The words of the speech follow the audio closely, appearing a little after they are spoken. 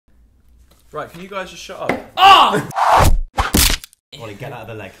Right, can you guys just shut up? Ah! Ollie, get out of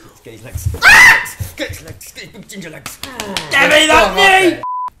the leg. Get his legs. Get his legs. Get his ginger legs. Give me that knee!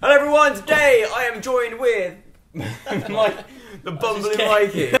 Hello everyone, today I am joined with the bumbling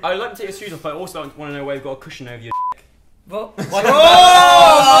Mikey. I'd like to take your shoes off, but I also want to know where you've got a cushion over your dick. What?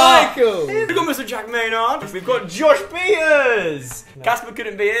 Oh, Michael! We've got Mr. Jack Maynard. We've got Josh Peters. Casper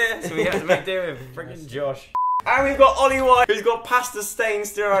couldn't be here, so we had to make do with freaking Josh. And we've got Ollie White, who's got pasta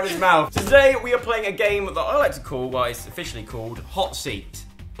stains still around his mouth. Today we are playing a game that I like to call, well, it's officially called Hot Seat.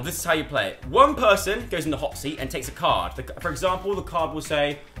 This is how you play it. One person goes in the hot seat and takes a card. For example, the card will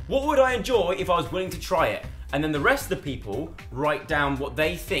say, what would I enjoy if I was willing to try it? And then the rest of the people write down what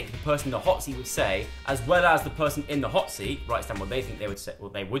they think the person in the hot seat would say, as well as the person in the hot seat writes down what they think they would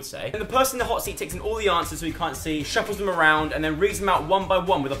say. And the person in the hot seat takes in all the answers so he can't see, shuffles them around, and then reads them out one by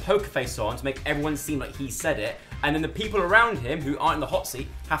one with a poker face on to make everyone seem like he said it. And then the people around him who aren't in the hot seat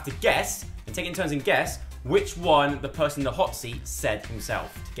have to guess, and take it in turns and guess, which one the person in the hot seat said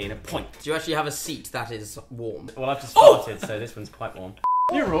himself to gain a point. Do you actually have a seat that is warm? Well, I've just started, so this one's quite warm.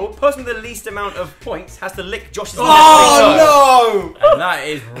 New rule, person with the least amount of points has to lick Josh's left Oh no! And that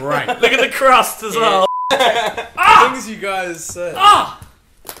is right. Look at the crust as well. Things you guys said. Ah!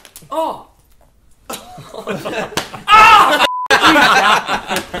 Oh! Ah!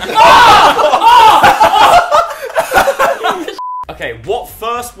 Okay, what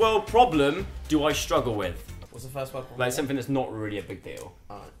first world problem do I struggle with? What's the first one? Like something that's not really a big deal.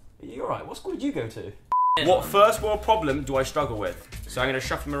 Alright. You're right, what school did you go to? What first world problem do I struggle with? So I'm going to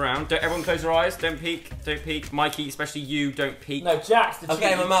shuffle them around. Don't everyone close their eyes. Don't peek. Don't peek. Mikey, especially you, don't peek. No, Jack's the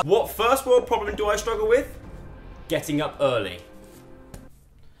Okay, my mum. What first world problem do I struggle with? Getting up early.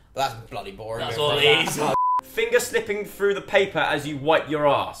 That's bloody boring. That's all it is. Finger slipping through the paper as you wipe your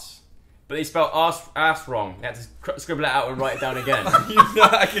ass. But they spelled ass wrong. They had to scribble it out and write it down again. You know,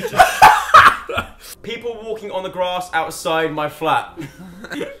 I could just... People walking on the grass outside my flat.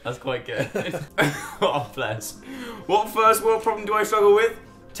 That's quite good. Oh, bless. What first world problem do I struggle with?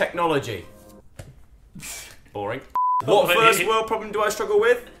 Technology. Boring. What first world problem do I struggle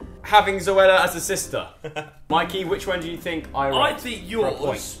with? Having Zoella as a sister. Mikey, which one do you think I write? I think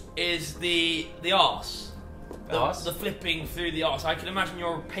yours is the arse. The flipping through the arse. I can imagine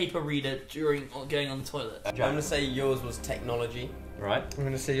you're a paper reader during going on the toilet. I'm gonna say yours was technology. Right. I'm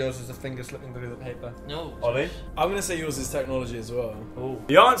gonna say yours is a finger slipping through the paper. No. Ollie? I'm gonna say yours is technology as well. Ooh.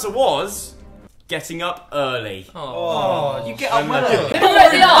 The answer was getting up early. Oh. You get up well.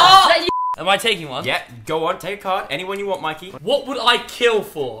 Am I taking one? Yeah, go on, take a card. Anyone you want, Mikey. What would I kill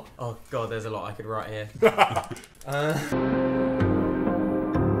for? Oh god, there's a lot I could write here.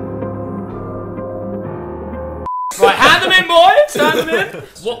 Right, hand them in, boys! Hand them in!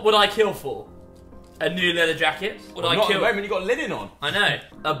 What would I kill for? A new leather jacket? Would I Not kill? at the moment, you got linen on. I know.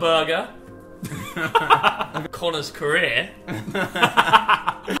 A burger. Connor's career.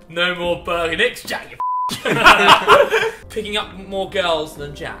 No more Burger Nicks, Jack. Picking up more girls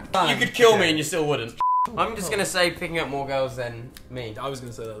than Jack. You could kill me and you still wouldn't. I'm just gonna say picking up more girls than me. I was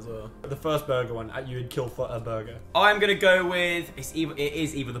gonna say that as well. The first burger one, you would kill for a burger. I'm gonna go with it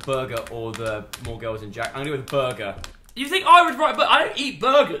is either the burger or the more girls than Jack. I'm gonna go with the burger. You think I would write, but I don't eat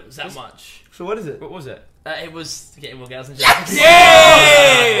burgers that much. So what is it? What was it? It was getting more girls than Jack.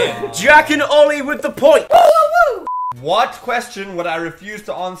 Yeah! Jack and Ollie with the point. What question would I refuse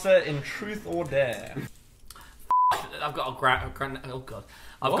to answer in truth or dare? I've got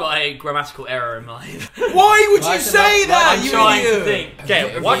I've got a grammatical error in mind. Why would you say that? I'm You trying to idiot. think.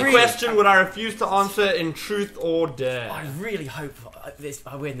 Okay, what question would I refuse to answer in truth or dare? I really hope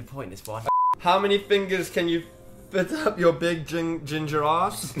I win the point this one. How many fingers can you fit up your big ginger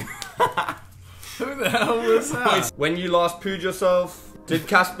ass? Who the hell was that? When you last pooed yourself? Did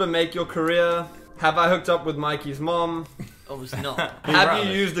Casper make your career? Have I hooked up with Mikey's mom? Obviously not. Have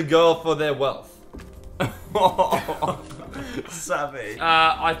you used a girl for their wealth? Savage.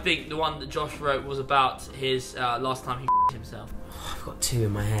 I think the one that Josh wrote was about his last time he himself. I've got two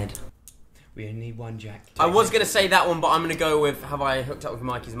in my head. We only need one, Jack. I was gonna say that one, but I'm gonna go with have I hooked up with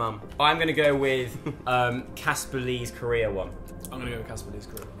Mikey's mum? I'm gonna go with Casper Lee's career one. I'm gonna go with Casper Lee's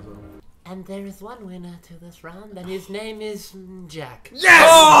career as well. And there is one winner to this round, and his name is Jack. Yes!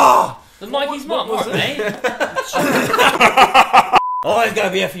 Oh! The Mikey's mum, wasn't it? Oh, there's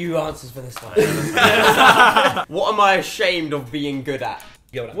gonna be a few answers for this one. What am I ashamed of being good at?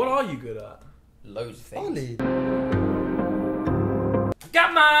 What are you good at? Loads of things. Ollie.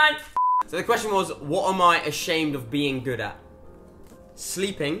 Got mine! So the question was, what am I ashamed of being good at?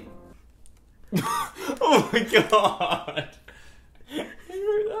 Sleeping. Oh my god! Who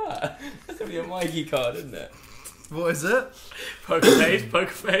wrote that? That's gonna be a Mikey card, isn't it? What is it? Poker face,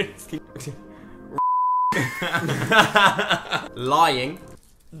 poker face. Lying.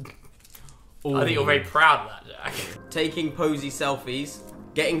 I think you're very proud of that, Jack. Taking posy selfies.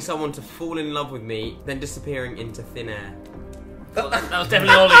 Getting someone to fall in love with me, then disappearing into thin air. Well, that was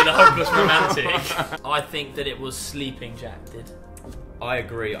definitely Ollie, the hopeless romantic. I think that it was sleeping Jack did. I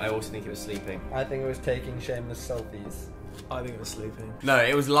agree. I also think it was sleeping. I think it was taking shameless selfies. I think it was sleeping. No,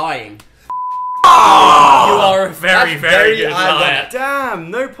 it was lying. You are a very, very good liar.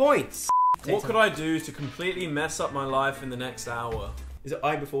 Damn, no points. What could I do to completely mess up my life in the next hour? Is it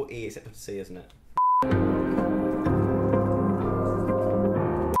I before E except for C, isn't it?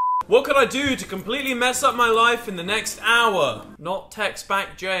 What could I do to completely mess up my life in the next hour? Not text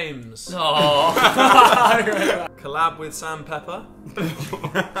back James. Oh. Collab with Sam Pepper.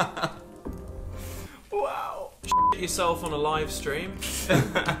 Wow. Shit yourself on a live stream.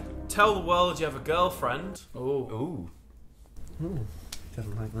 Tell the world you have a girlfriend. Ooh.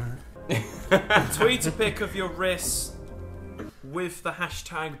 Doesn't like that. Tweet a pic of your wrist with the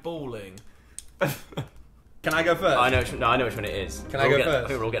hashtag balling. Can I go first? I know which one it is. Can I go first? I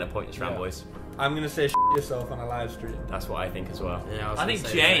think we're all getting a point this round, boys. I'm gonna say yourself on a live stream. That's what I think as well. Yeah, I think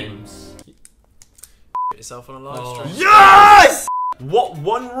James. Shit yourself on a live stream. Yes! What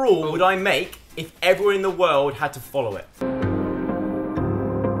one rule would I make if everyone in the world had to follow it?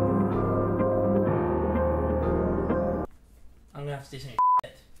 I'm gonna have to do something.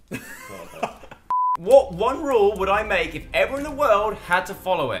 What one rule would I make if everyone in the world had to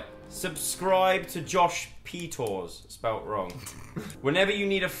follow it? Subscribe to Josh Peters, spelt wrong. Whenever you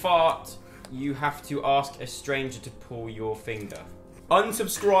need a fart, you have to ask a stranger to pull your finger.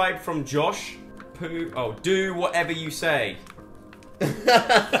 Unsubscribe from Josh. Do whatever you say.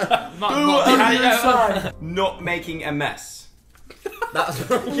 Not making a mess. That's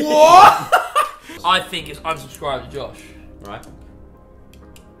What? I think it's unsubscribe to Josh. Right.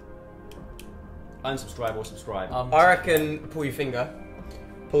 Unsubscribe or subscribe. I reckon pull your finger.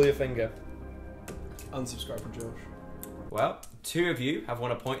 Pull your finger. Unsubscribe from Josh. Well, two of you have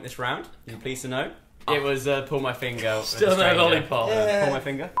won a point this round. You're pleased to know. It was pull my finger. with Still a no stranger. lollipop. Pull my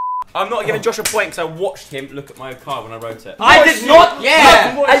finger. I'm not giving Josh a point because I watched him look at my card when I wrote it. I did not.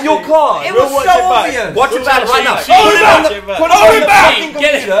 Yeah. At your card. It was watch so it back. obvious. Watch it back right now. Hold it back! Hold it back!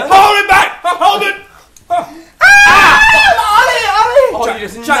 Get it. Hold it back! Hold it! Oh, you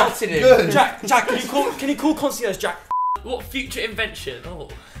just knotted it. Jack, can you call concierge, Jack? What future invention? Oh,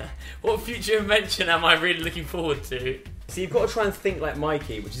 what future invention am I really looking forward to? So you've got to try and think like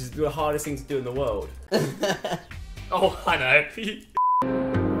Mikey, which is the hardest thing to do in the world. Oh, I know.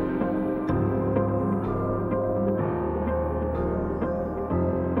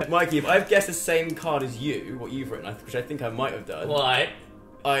 Mikey, if I've guessed the same card as you, what you've written, which I think I might have done, Why?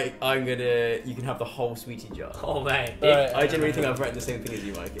 you can have the whole sweetie jar. Oh, mate. I genuinely think I've written the same thing as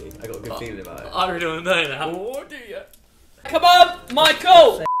you, Mikey. I got a good feeling about it. I really want to know now. Oh, do you? Come on,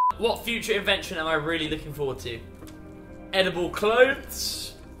 Michael! What future invention am I really looking forward to? Edible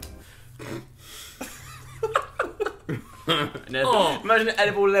clothes? Imagine an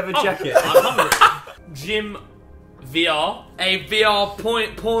edible leather jacket. I'm hungry. Gym VR. A VR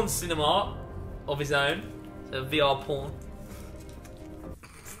porn cinema of his own. So VR porn.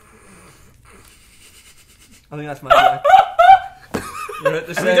 I think that's my guy. You wrote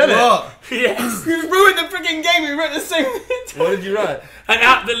the same. done it? What? Yes. You ruined the freaking game. You wrote the same thing. What did you write? An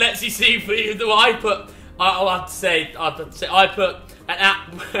app that lets you see for you. I put an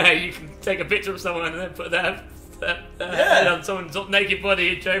app where you can take a picture of someone and then put their head on someone's naked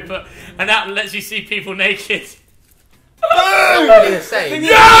body and Joe put an app that lets you see people naked. Yes!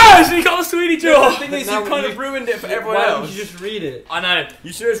 You got a sweetie jaw! The thing is, you kind of ruined it for everyone Why else. didn't you just read it? I know.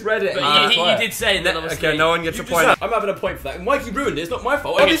 You should have just read it. But you did say that obviously. Okay, no one gets a point. I'm having a point for that. Mikey ruined it. It's not my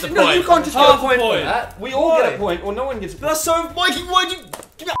fault. I get the No, point. you can't just Half get a a point point. for that. We all Why? get a point, or no one gets a point. That's so, Mikey. Why'd you?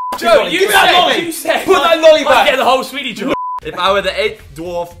 Joe, you Give me that said, lolly. you said, Put that lolly I back. get the whole sweetie jaw. If I were the 8th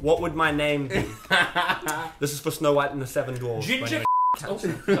dwarf, what would my name be? This is for Snow White and the 7 Dwarfs. Ginger. Oh,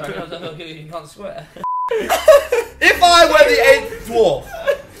 sorry, you can't swear. If I were the 8th dwarf,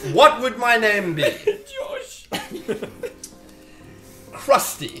 what would my name be? Josh.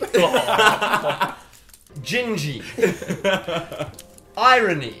 Crusty. Gingy.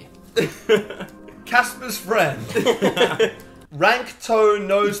 Irony. Casper's friend. Rank toe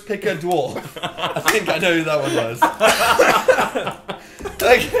nose picker dwarf. I think I know who that one was.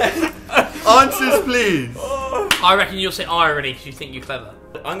 Okay. Answers, please. I reckon you'll say irony because you think you're clever.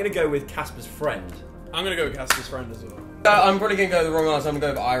 I'm gonna go with Casper's friend. I'm gonna go with Casper's friend as well. I'm probably going to go the wrong answer. I'm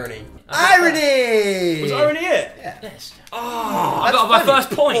going to go with irony. Irony! Was irony it? Yes. Oh, I got my first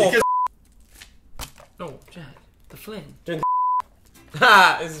point. Because Oh, Jack. The fling.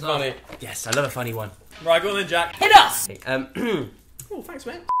 Ha! This is funny. Yes, I love a funny one. Right, go on then, Jack. Hit us! Oh, thanks,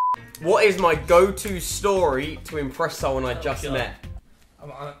 mate. What is my go-to story to impress someone I just God. met?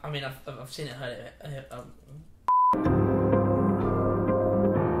 I mean, I've seen it, heard it.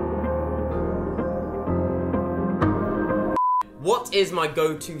 What is my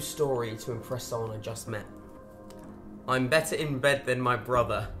go-to story to impress someone I just met? I'm better in bed than my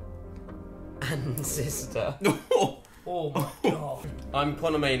brother and sister. Oh my god. I'm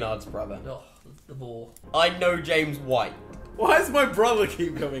Conor Maynard's brother. Oh, the ball. I know James White. Why does my brother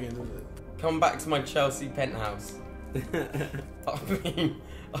keep coming into this? Come back to my Chelsea penthouse. I mean,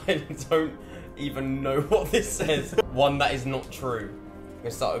 I don't even know what this says. One that is not true. I'm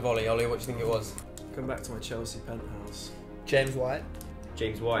gonna start with Ollie. Ollie, what do you think it was? Come back to my Chelsea penthouse. James White.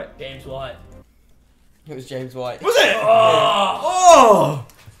 James White. James White. It was James White. Was it? Oh!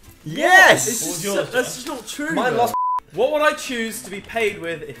 Yes! It's just, that's just not true. Mine though. lost. What would I choose to be paid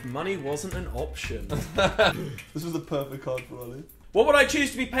with if money wasn't an option? This was the perfect card for Ollie. What would I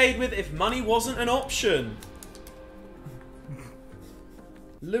choose to be paid with if money wasn't an option?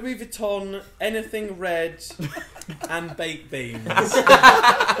 Louis Vuitton, anything red, and baked beans.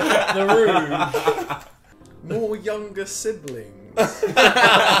 The Rouge. More younger siblings. Oh,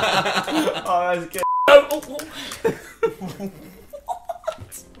 that's good.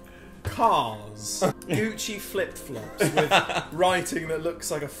 Cars. Gucci flip-flops with writing that looks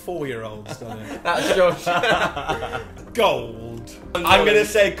like a 4-year-old's done it. That's Josh. Gold. I'm gonna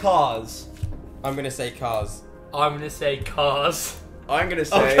say cars. I'm gonna say cars. I'm gonna say cars. I'm gonna Oh,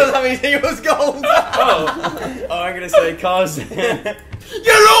 say. because that means he was gold. Oh, I'm gonna say cars.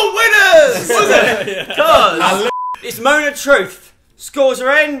 You're all winners! Cars. It's moment of truth. Scores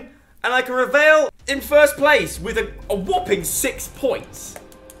are in, and I can reveal in first place with a whopping 6 points.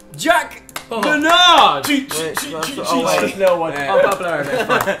 Jack Bernard. wait. No one. Yeah. I'll blur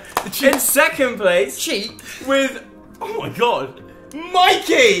it. In second place, cheat with. Oh my god,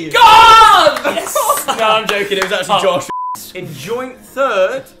 Mikey. God! Yes! No, I'm joking. It was actually Josh. In joint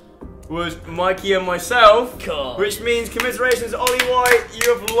third was Mikey and myself, God. which means commiserations, Ollie White.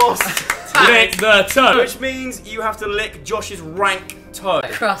 You have lost. Lick the toe. Which means you have to lick Josh's rank toe.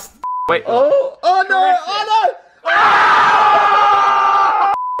 Crust. Wait. Oh no! Oh no!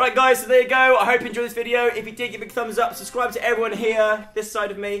 Right guys, so there you go. I hope you enjoyed this video. If you did, give it a big thumbs up. Subscribe to everyone here, this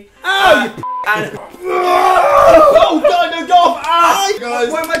side of me. And Oh god, no golf! Ah! Guys.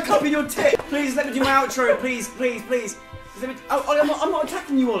 why am I cupping your tit? Please let me do my outro. Please, please, please. Just let me. Oh, Ollie, I'm not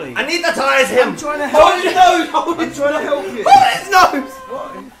attacking you, Ollie. I need to tires him! I'm trying to help Hold his nose! Hold I'm trying to help you. his nose!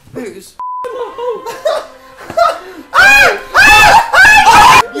 Who's?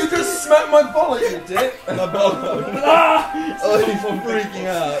 You just smacked my bollock, you dick! My bollock. Oh, he's freaking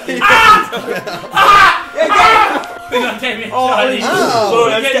out.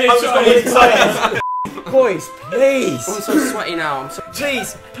 Boys, please. I'm so sweaty now.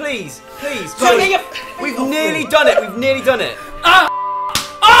 Please, please, please. We've nearly done it. We've nearly done it.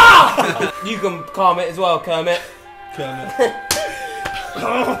 You can calm it as well, Kermit.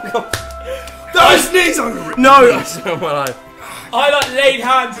 Those knees on the No, that's not my life. I like laid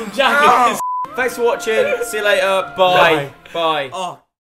hands on Jack. Thanks for watching. See you later. Bye. Bye. Oh.